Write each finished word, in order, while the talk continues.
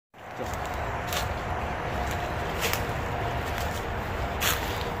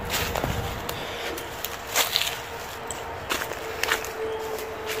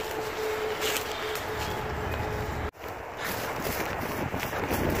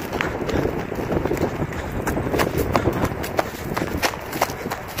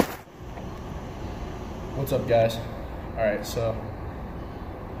What's up, guys? All right, so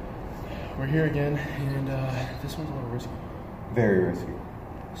we're here again, and this one's a little risky. Very risky.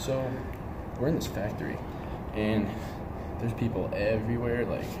 So we're in this factory, and there's people everywhere,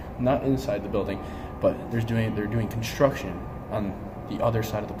 like not inside the building, but they're doing construction on the other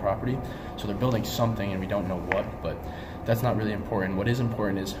side of the property. So they're building something, and we don't know what, but that's not really important. What is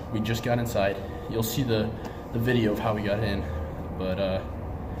important is we just got inside. You'll see the video of how we got in, but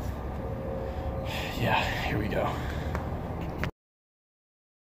yeah, here we go.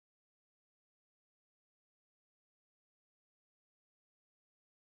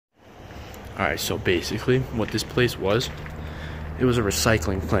 Alright, so basically what this place was, it was a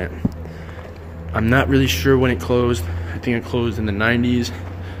recycling plant. I'm not really sure when it closed. I think it closed in the 90s.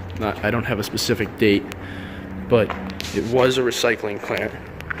 I don't have a specific date, but it was a recycling plant.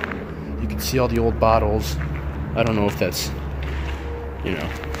 You can see all the old bottles. I don't know if that's, you know,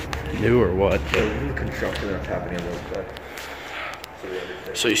 new or what. So the construction that's happening a little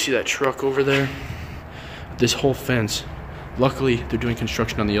bit. So you see that truck over there? This whole fence. Luckily, they're doing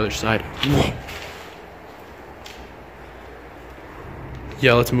construction on the other side. Whoa.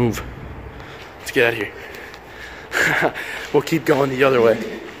 Yeah, let's move. Let's get out of here. We'll keep going the other way.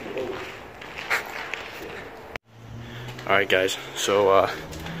 Alright, guys. So,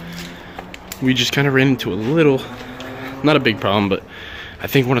 we just kind of ran into a little, not a big problem, but I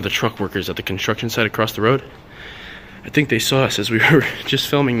think one of the truck workers at the construction site across the road, I think they saw us as we were just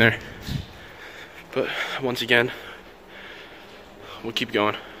filming there. But once again, we'll keep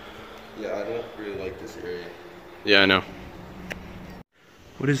going. Yeah, I don't really like this area. Yeah, I know.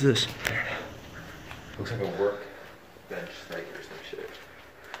 What is this? Looks like a work bench site or some shit.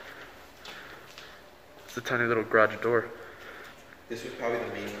 It's a tiny little garage door. This was probably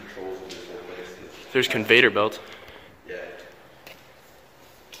the main controls of this whole place. There's conveyor belts. Yeah.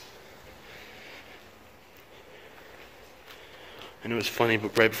 And it was funny,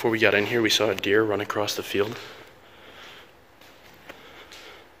 but right before we got in here, we saw a deer run across the field.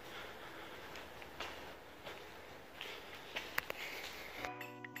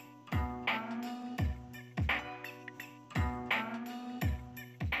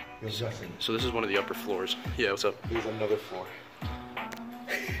 So this is one of the upper floors. Yeah, what's up? Here's another floor.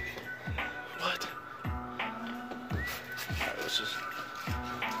 What? Alright, let's just...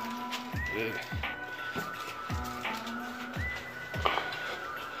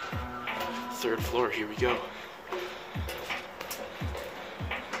 Third floor, here we go.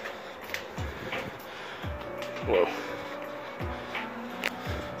 Whoa.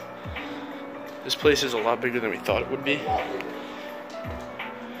 This place is a lot bigger than we thought it would be.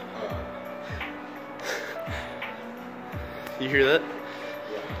 You hear that?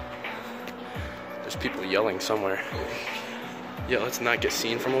 There's people yelling somewhere. Yeah, let's not get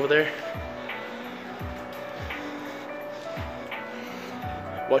seen from over there.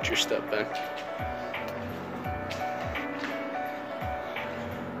 Watch your step, Ben.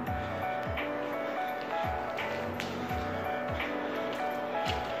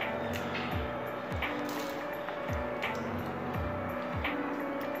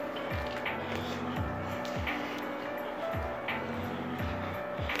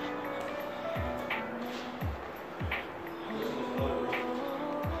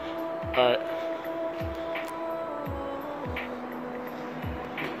 Alright.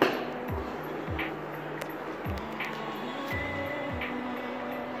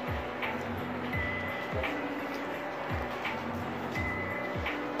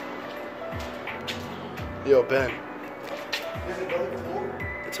 Yo, Ben. There's another floor.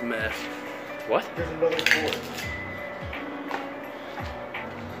 It's a mess. What? There's another floor.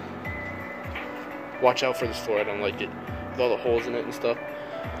 Watch out for this floor, I don't like it. With all the holes in it and stuff.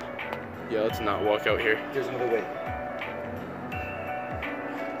 Yeah, let's not walk out here. There's another way.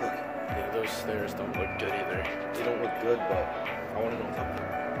 Look. Yeah, those stairs don't look good either. They don't look good, but I want to know what's up there.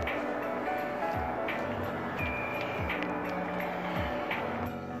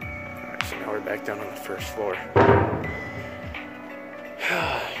 Alright, so now we're back down on the first floor.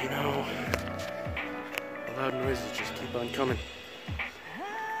 You know, the loud noises just keep on coming.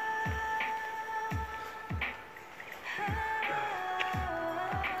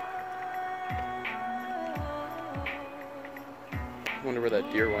 I wonder where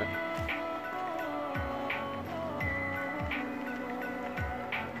that deer went.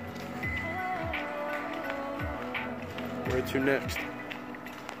 Where to next?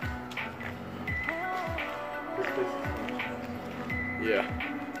 Yeah.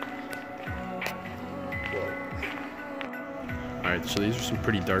 Alright, so these are some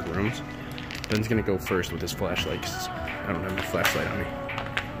pretty dark rooms. Ben's gonna go first with his flashlight, 'cause I don't have my flashlight on me.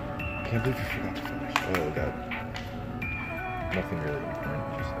 I can't believe you forgot the flash. Oh god. Nothing really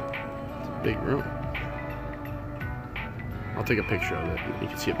important, just like... It's a big room. I'll take a picture of it, you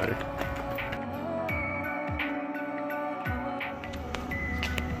can see it better.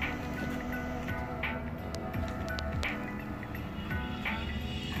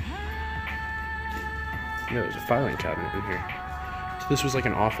 Yeah, there's a filing cabinet in here. So this was like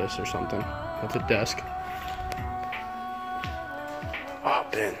an office or something. That's a desk. Oh,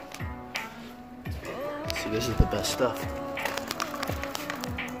 Ben. See, this is the best stuff.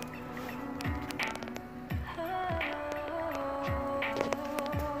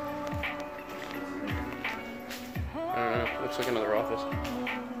 Looks like another office.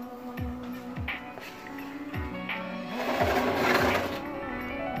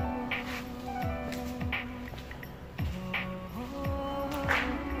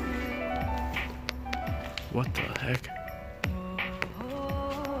 What the heck?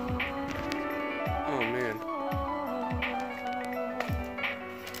 Oh man.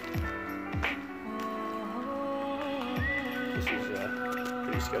 This is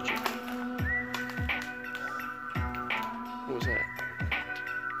pretty sketchy. What was that?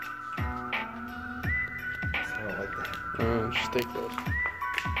 I don't like that. Just take those.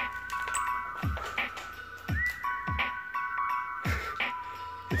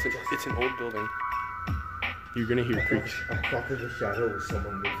 It's an old building. You're gonna hear creaks. I thought that the shadow was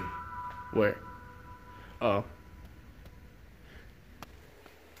someone moving. Where? Oh.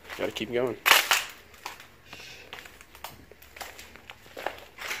 Gotta keep going.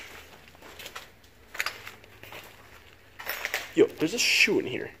 Yo, there's a shoe in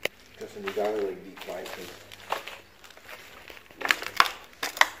here. Justin, you gotta like be quiet.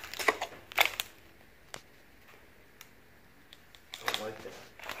 I don't like that.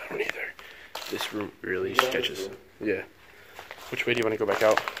 I don't either. This room really sketches. Yeah. Which way do you want to go back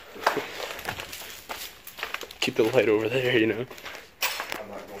out? Keep the light over there, you know. I'm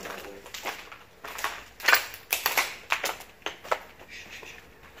not going that way.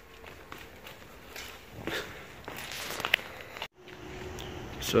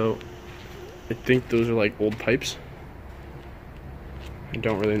 So, I think those are like old pipes. I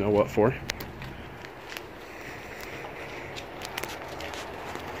don't really know what for.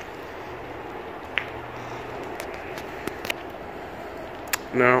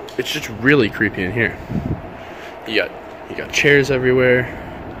 No, it's just really creepy in here. You got chairs everywhere,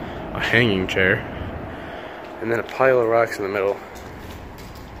 a hanging chair, and then a pile of rocks in the middle.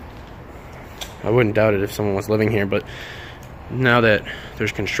 I wouldn't doubt it if someone was living here, but now that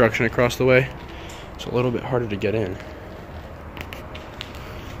there's construction across the way, it's a little bit harder to get in.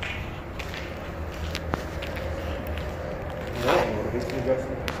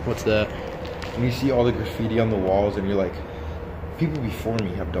 What's that? When you see all the graffiti on the walls and you're like, people before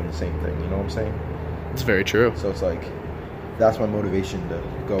me have done the same thing, you know what I'm saying? It's very true. So it's like, that's my motivation to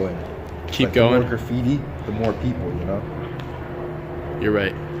go and Keep like, going. The more graffiti, the more people, you know? You're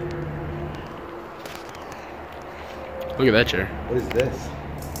right. Look at that chair. What is this?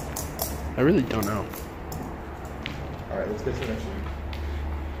 I really don't know. Alright, let's get to the next one.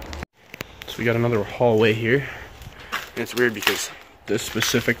 So we got another hallway here. And it's weird because this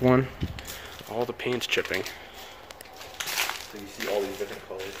specific one, all the paint's chipping. So you see all these different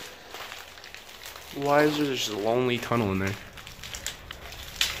colors. Why is there just a lonely tunnel in there?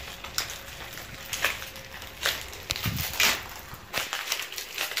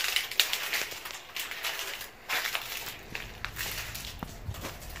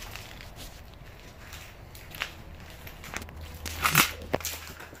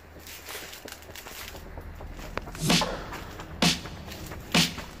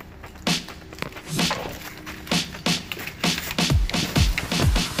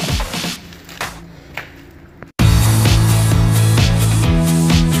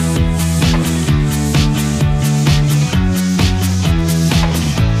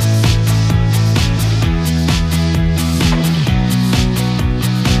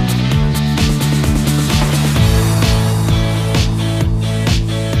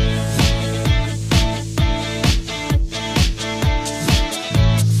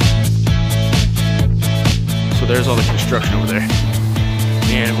 There's all the construction over there.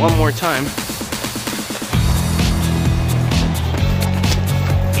 And one more time.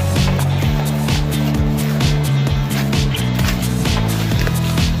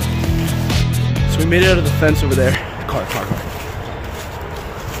 So we made it out of the fence over there. Car.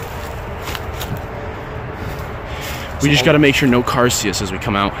 We just gotta make sure no cars see us as we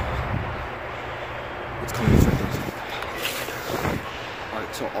come out. It's coming this right there.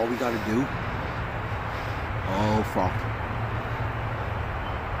 Alright, so all we gotta do. Oh, fuck.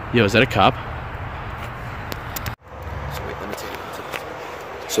 Yo, is that a cop? So wait, let me tell you.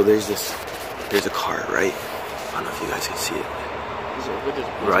 So there's a car, right? I don't know if you guys can see it.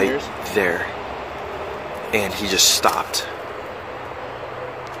 Right there. And he just stopped.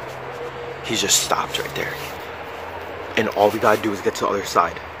 He just stopped right there. And all we gotta do is get to the other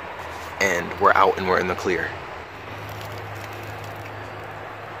side. And we're out and we're in the clear.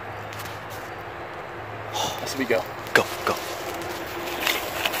 As we go. Go.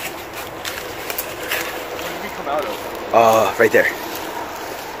 Where did we come out of? Right there.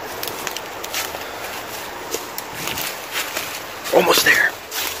 Almost there.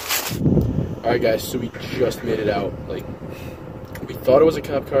 Alright guys, so we just made it out. Like, we thought it was a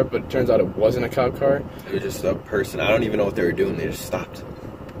cop car, but it turns out it wasn't a cop car. It was just a person. I don't even know what they were doing. They just stopped.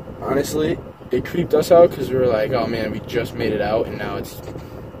 Honestly, it creeped us out because we were like, oh man, we just made it out and now it's...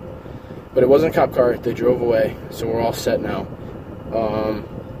 But it wasn't a cop car. They drove away, so we're all set now.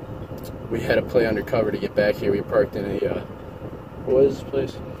 We had to play undercover to get back here. We parked in a... what is this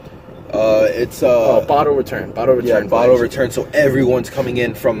place? It's bottle return. Yeah, bottle return. So everyone's coming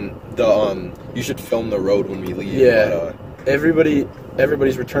in from the you should film the road when we leave. Yeah. But,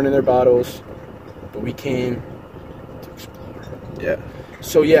 everybody's returning their bottles, but we came to explore. Yeah.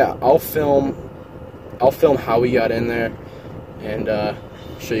 So yeah, I'll film how we got in there and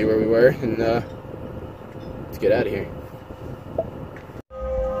show you where we were and let's get out of here.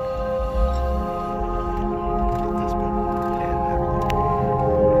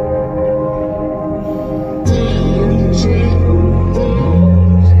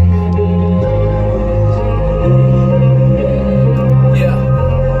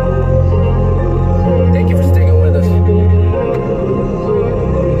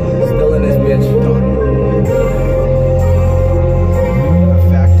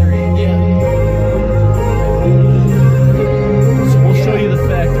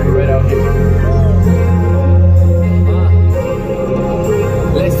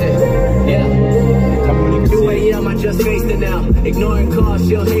 Ignoring calls,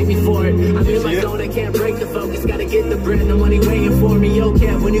 she'll hate me for it. I'm in my zone, I can't break the focus. Gotta get the bread, no money waiting for me. Yo,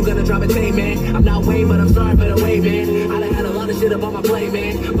 Kev, when you gonna drop a tape, man? I'm not waiting, but I'm sorry for the wait, man. I done had a lot of shit up on my plate,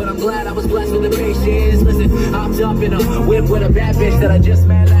 man. But I'm glad I was blessed with the patience. Listen, hopped up in a whip with a bad bitch that I just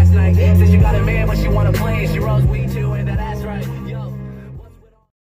met last night. Said she got a man, but she wanna play, and she rolls weed.